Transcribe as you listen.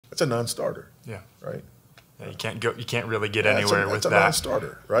That's a non-starter. Yeah. Right. Yeah, you can't really get anywhere with that. That's a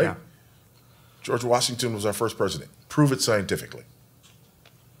non-starter, right? Yeah. George Washington was our first president. Prove it scientifically.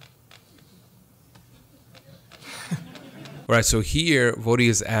 All right, so here Voddie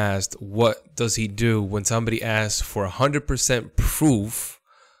is asked, what does he do when somebody asks for 100% proof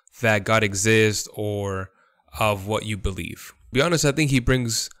that God exists or of what you believe? To be honest, I think he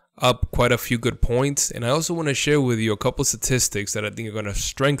brings up quite a few good points, and I also want to share with you a couple statistics that I think are going to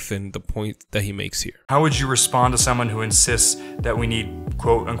strengthen the point that he makes here. How would you respond to someone who insists that we need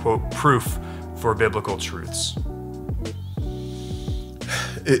quote-unquote proof for biblical truths?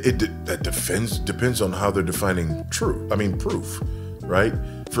 It depends on how they're defining proof, right?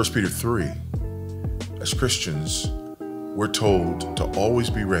 1 Peter 3, as Christians, we're told to always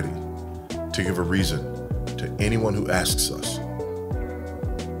be ready to give a reason to anyone who asks us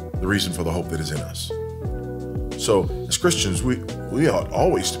the reason for the hope that is in us. So as Christians, we ought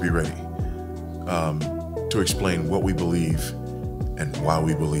always to be ready to explain what we believe and why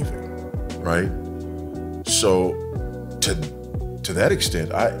we believe it, right? So to that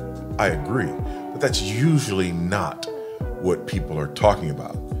extent, I agree, but that's usually not what people are talking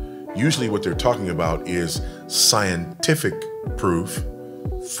about. Usually what they're talking about is scientific proof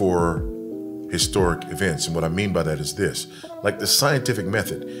for historic events. And what I mean by that is this, like the scientific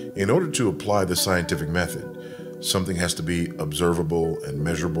method. In order to apply the scientific method, something has to be observable and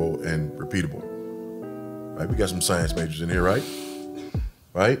measurable and repeatable, right? We got some science majors in here, right?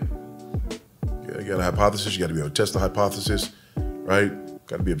 Right? You got a hypothesis, you got to be able to test the hypothesis, right?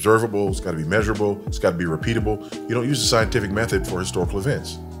 Got to be observable, it's got to be measurable, it's got to be repeatable. You don't use the scientific method for historical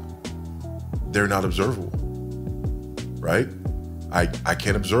events. They're not observable, right? I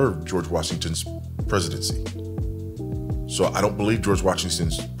can't observe George Washington's presidency. So I don't believe George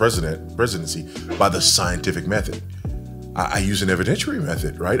Washington's presidency by the scientific method. I use an evidentiary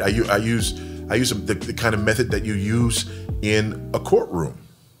method, right? I use the kind of method that you use in a courtroom.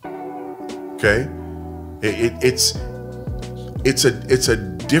 Okay, it's a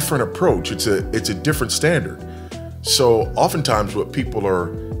different approach. It's a different standard. So oftentimes what people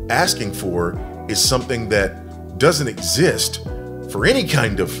are asking for is something that doesn't exist for any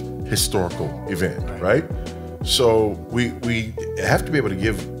kind of historical event, right? So we have to be able to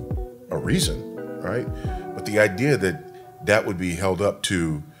give a reason, right? But the idea that would be held up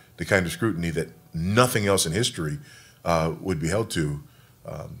to the kind of scrutiny that nothing else in history would be held to,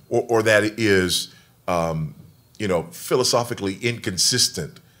 or that it is, philosophically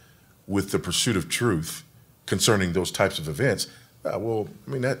inconsistent with the pursuit of truth concerning those types of events. That's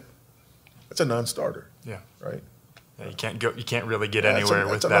a non-starter. Yeah. Right. Yeah, you can't really get anywhere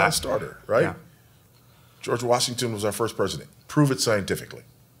with that. That's a non-starter, right? Yeah. George Washington was our first president. Prove it scientifically.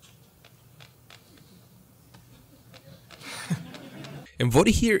 And Voddie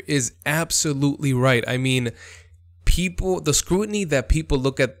here is absolutely right. I mean, the scrutiny that people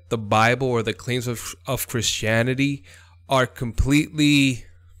look at the Bible or the claims of Christianity are completely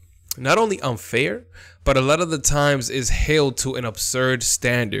not only unfair, but a lot of the times is held to an absurd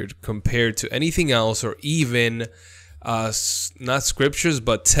standard compared to anything else, or even not scriptures,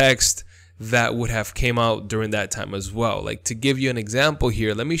 but text that would have came out during that time as well. Like, to give you an example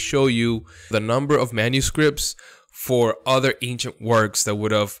here, let me show you the number of manuscripts for other ancient works that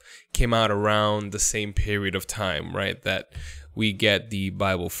would have came out around the same period of time, right, that we get the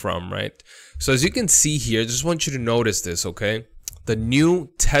Bible from, right? So as you can see here, I just want you to notice this, okay? The New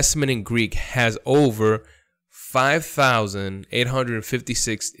Testament in Greek has over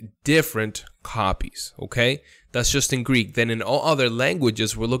 5,856 different copies, okay? That's just in Greek. Then in all other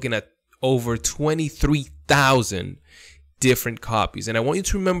languages, we're looking at over 23,000 different copies. And I want you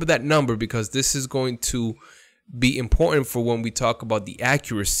to remember that number, because this is going to be important for when we talk about the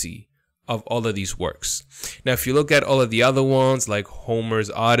accuracy of all of these works. Now, if you look at all of the other ones, like Homer's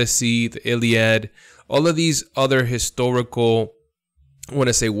Odyssey, the Iliad, all of these other historical, I want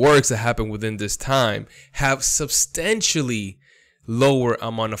to say, works that happened within this time have substantially lower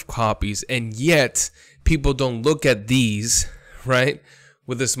amount of copies, and yet people don't look at these, right,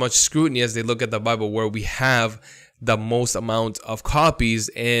 with as much scrutiny as they look at the Bible, where we have the most amount of copies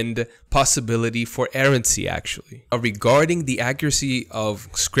and possibility for errancy, actually. Regarding the accuracy of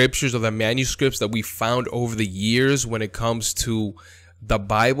scriptures or the manuscripts that we found over the years when it comes to the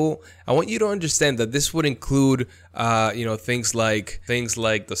Bible, I want you to understand that this would include, things like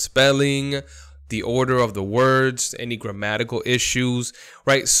the spelling, the order of the words, any grammatical issues,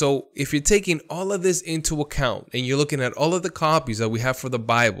 right? So if you're taking all of this into account and you're looking at all of the copies that we have for the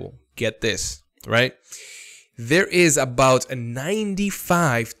Bible, get this, right? There is about a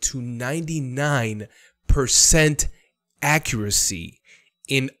 95 to 99% accuracy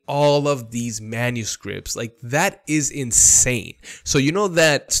in all of these manuscripts. Like, that is insane. So you know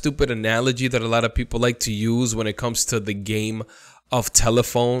that stupid analogy that a lot of people like to use when it comes to the game of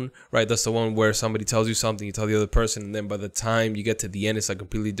telephone, right? That's the one where somebody tells you something, you tell the other person, and then by the time you get to the end, it's a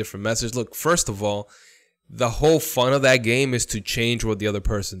completely different message. Look, first of all, the whole fun of that game is to change what the other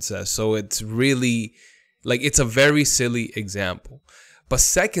person says. So it's really, like, it's a very silly example. But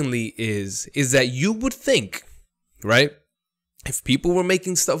secondly is that you would think, right, if people were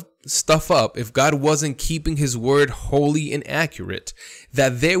making stuff up, if God wasn't keeping his word holy and accurate,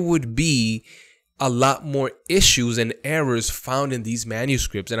 that there would be a lot more issues and errors found in these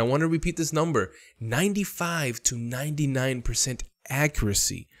manuscripts. And I want to repeat this number: 95 to 99%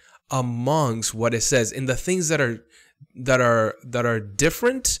 accuracy amongst what it says. And the things that are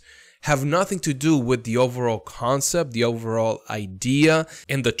different have nothing to do with the overall concept, the overall idea,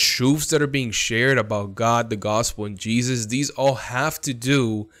 and the truths that are being shared about God, the gospel, and Jesus. These all have to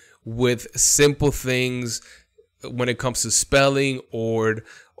do with simple things when it comes to spelling or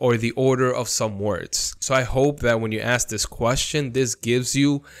the order of some words. So I hope that when you ask this question, this gives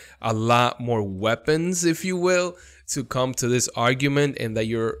you a lot more weapons, if you will, to come to this argument, and that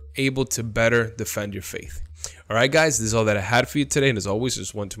you're able to better defend your faith. All right, guys, this is all that I had for you today. And as always,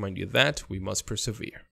 just want to remind you that we must persevere.